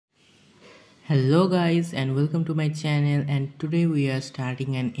Hello guys and welcome to my channel, and today we are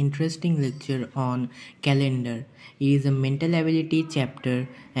starting an interesting lecture on calendar. It is a mental ability chapter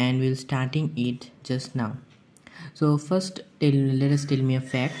and we'll starting it just now. So first let us tell me a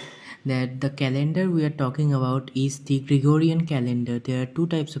fact that the calendar we are talking about is the Gregorian calendar. There are two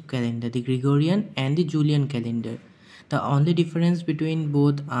types of calendar, the Gregorian and the Julian calendar. The only difference between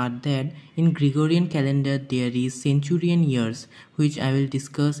both are that in Gregorian calendar there is centurion years, which I will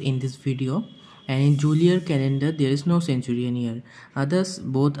discuss in this video, and in Julian calendar there is no centurion year. Others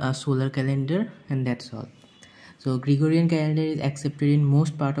both are solar calendar, and that's all. So Gregorian calendar is accepted in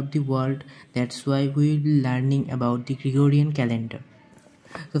most part of the world. That's why we will be learning about the Gregorian calendar.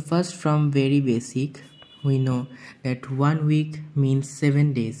 So first, from very basic, we know that 1 week means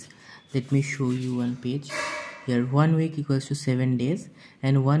 7 days. Let me show you one page. Here 1 week equals to 7 days,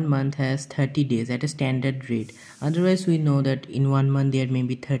 and 1 month has 30 days at a standard rate. Otherwise we know that in 1 month there may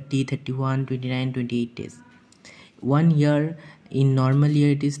be 30, 31, 29, 28 days. 1 year, in normal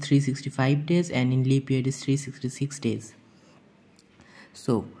year it is 365 days, and in leap year it is 366 days.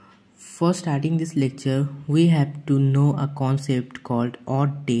 So for starting this lecture we have to know a concept called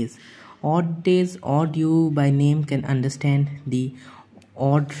odd days. Odd days, odd, you by name can understand the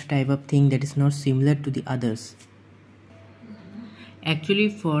odd type of thing that is not similar to the others. Actually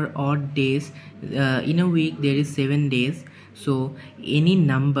for odd days, in a week there is 7 days, so any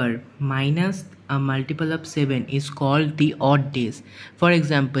number minus a multiple of 7 is called the odd days. For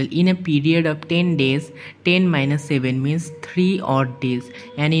example, in a period of 10 days, 10 minus 7 means 3 odd days,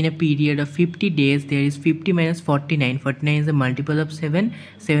 and in a period of 50 days there is 50 minus 49. 49 is a multiple of 7,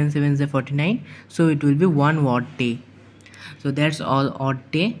 7 7 is a 49, so it will be 1 odd day. So that's all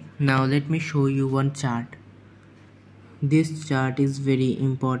odd day. Now let me show you one chart. This chart is very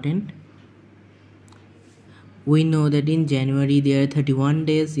important. We know that in January there are 31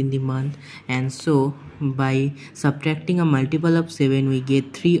 days in the month, and so by subtracting a multiple of 7 we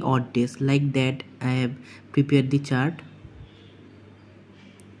get 3 odd days. Like that I have prepared the chart.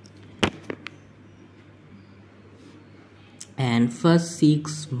 And first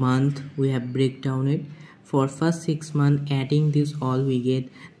 6 months we have break down it. For first 6 months, adding this all we get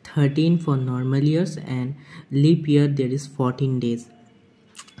 13 for normal years, and leap year there is 14 days.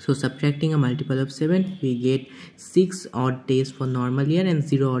 So subtracting a multiple of 7 we get 6 odd days for normal year and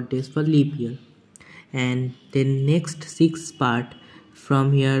 0 odd days for leap year. And then next 6 part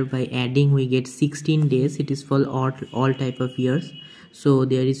from here, by adding we get 16 days. It is for all type of years. So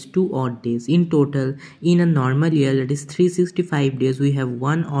there is 2 odd days. In total, in a normal year, that is 365 days, we have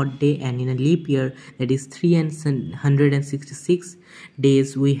 1 odd day, and in a leap year, that is 366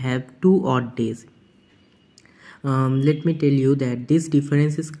 days, we have 2 odd days. Let me tell you that this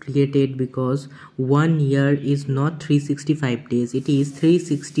difference is created because 1 year is not 365 days, it is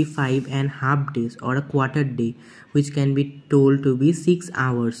 365 and half days, or a quarter day, which can be told to be 6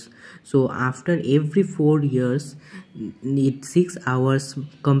 hours. So after every 4 years, 6 hours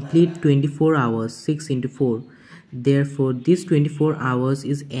complete 24 hours, 6 into 4. Therefore this 24 hours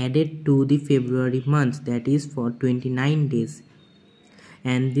is added to the February month, that is for 29 days.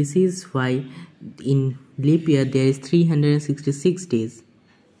 And this is why in leap year there is 366 days.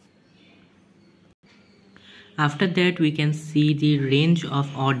 After that we can see the range of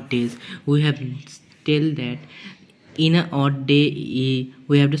odd days. We have tell that in an odd day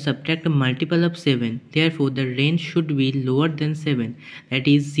we have to subtract a multiple of 7. Therefore the range should be lower than 7, that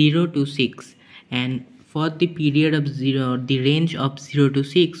is 0 to 6. And for the period of 0, the range of 0 to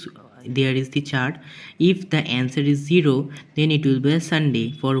 6, there is the chart. If the answer is 0, then it will be a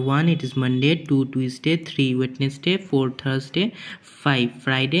Sunday. For 1 it is Monday, 2 Tuesday, 3 Wednesday, 4 Thursday, 5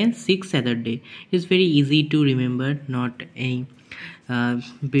 Friday, 6 Saturday. It's very easy to remember, not any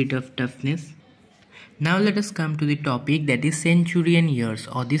bit of toughness. Now let us come to the topic, that is centurion years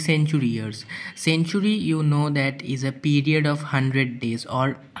or the century years. Century, you know, that is a period of 100 days,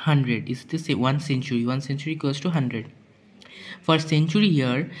 or 100 is the 1 century. 1 century equals to 100. For century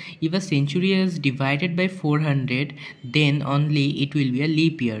year, if a century is divided by 400, then only it will be a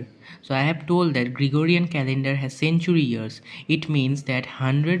leap year. So I have told that Gregorian calendar has century years. It means that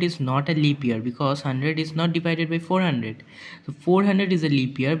 100 is not a leap year, because 100 is not divided by 400. So 400 is a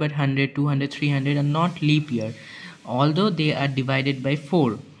leap year, but 100, 200, 300 are not leap year, although they are divided by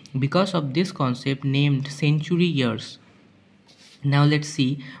 4, because of this concept named century years. Now let's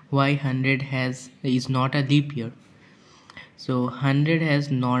see why 100 is not a leap year. So 100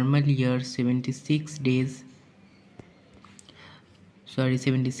 has normal year 76 days,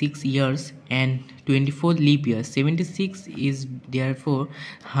 76 years, and 24 leap years. 76 is, therefore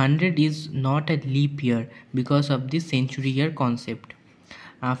 100 is not a leap year because of this century year concept.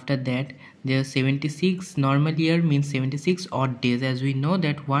 After that there are 76. Normal year means 76 odd days, as we know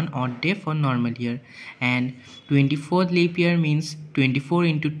that one odd day for normal year. And 24 leap year means 24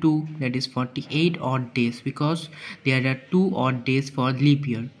 into 2, that is 48 odd days, because there are 2 odd days for leap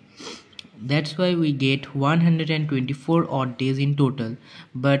year. That's why we get 124 odd days in total,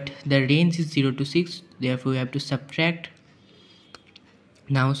 but the range is 0 to 6, therefore we have to subtract.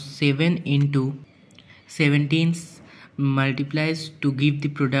 Now 7 into 17 multiplies to give the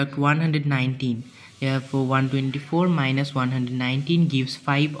product 119, therefore 124 minus 119 gives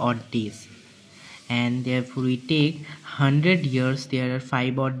 5 odd days. And therefore we take 100 years, there are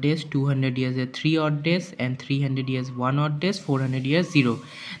 5 odd days, 200 years there are 3 odd days, and 300 years 1 odd days, 400 years 0.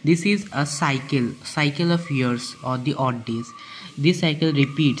 This is a cycle of years or the odd days. This cycle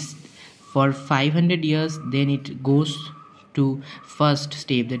repeats for 500 years, then it goes to first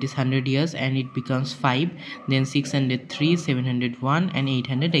step, that is 100 years, and it becomes 5, then 603, 701, and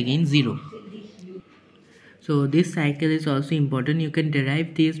 800 again 0. So this cycle is also important. You can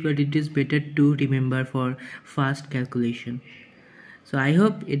derive this, but it is better to remember for fast calculation. So I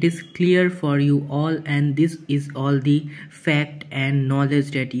hope it is clear for you all, and this is all the fact and knowledge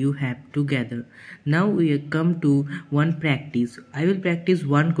that you have to gather. Now we come to one practice. I will practice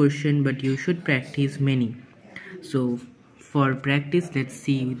one question, but you should practice many. So for practice, let's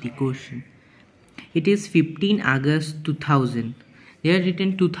see the question. It is 15 August 2000. They are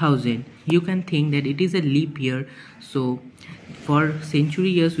written 2000. You can think that it is a leap year, so for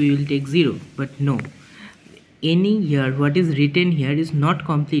century years we will take 0, but no. Any year what is written here is not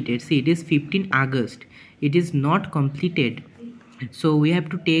completed. See, it is 15 August. It is not completed. So we have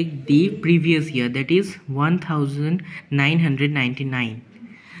to take the previous year, that is 1999.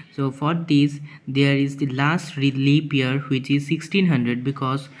 So for this there is the last leap year, which is 1600,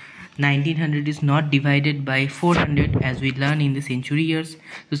 because 1900 is not divided by 400 as we learn in the century years.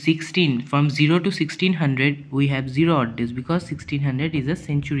 So 16, from 0 to 1600 we have 0 odd days, because 1600 is a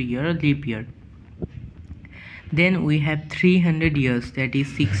century year or leap year. Then we have 300 years, that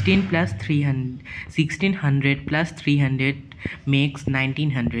is 16 plus 300, 1600 plus 300 makes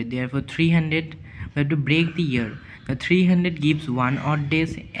 1900. Therefore 300, we have to break the year. Now 300 gives 1 odd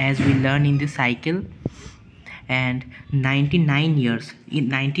days, as we learn in the cycle. And 99 years, in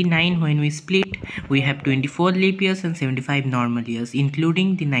 99 when we split, we have 24 leap years and 75 normal years,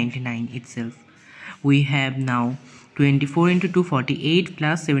 including the 99 itself. We have now 24 into 2, 48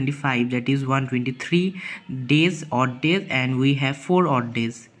 plus 75, that is 123 days, odd days, and we have 4 odd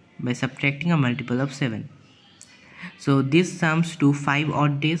days by subtracting a multiple of 7. So this sums to 5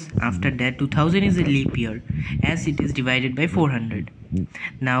 odd days. After that 2000 is a leap year, as it is divided by 400.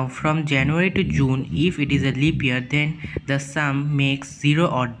 Now from January to June, if it is a leap year, then the sum makes 0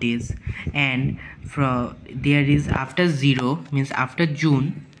 odd days, and from there is after 0 means after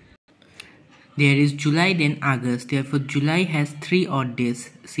June there is July, then August. Therefore July has 3 odd days.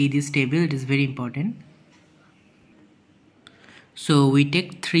 See this table, it is very important. So we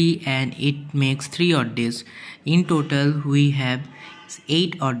take 3 and it makes 3 odd days. In total we have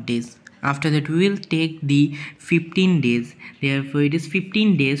 8 odd days. After that we will take the 15 days. Therefore it is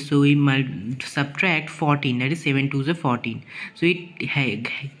 15 days, so we subtract 14, that is 7 to the 14. So it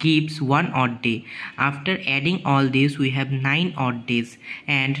gives 1 odd day. After adding all this we have 9 odd days,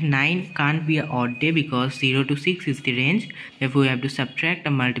 and 9 can't be an odd day because 0 to 6 is the range. Therefore we have to subtract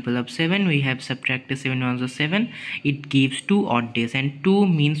a multiple of 7. We have subtracted 7 ones of 7. It gives 2 odd days, and 2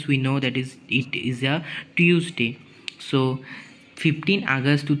 means we know that it is a Tuesday. So 15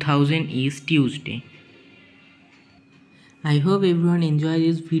 August 2000 is Tuesday. I hope everyone enjoyed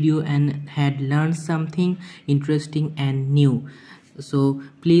this video and had learned something interesting and new. So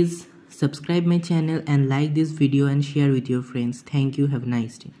please subscribe my channel and like this video and share with your friends. Thank you. Have a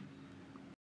nice day.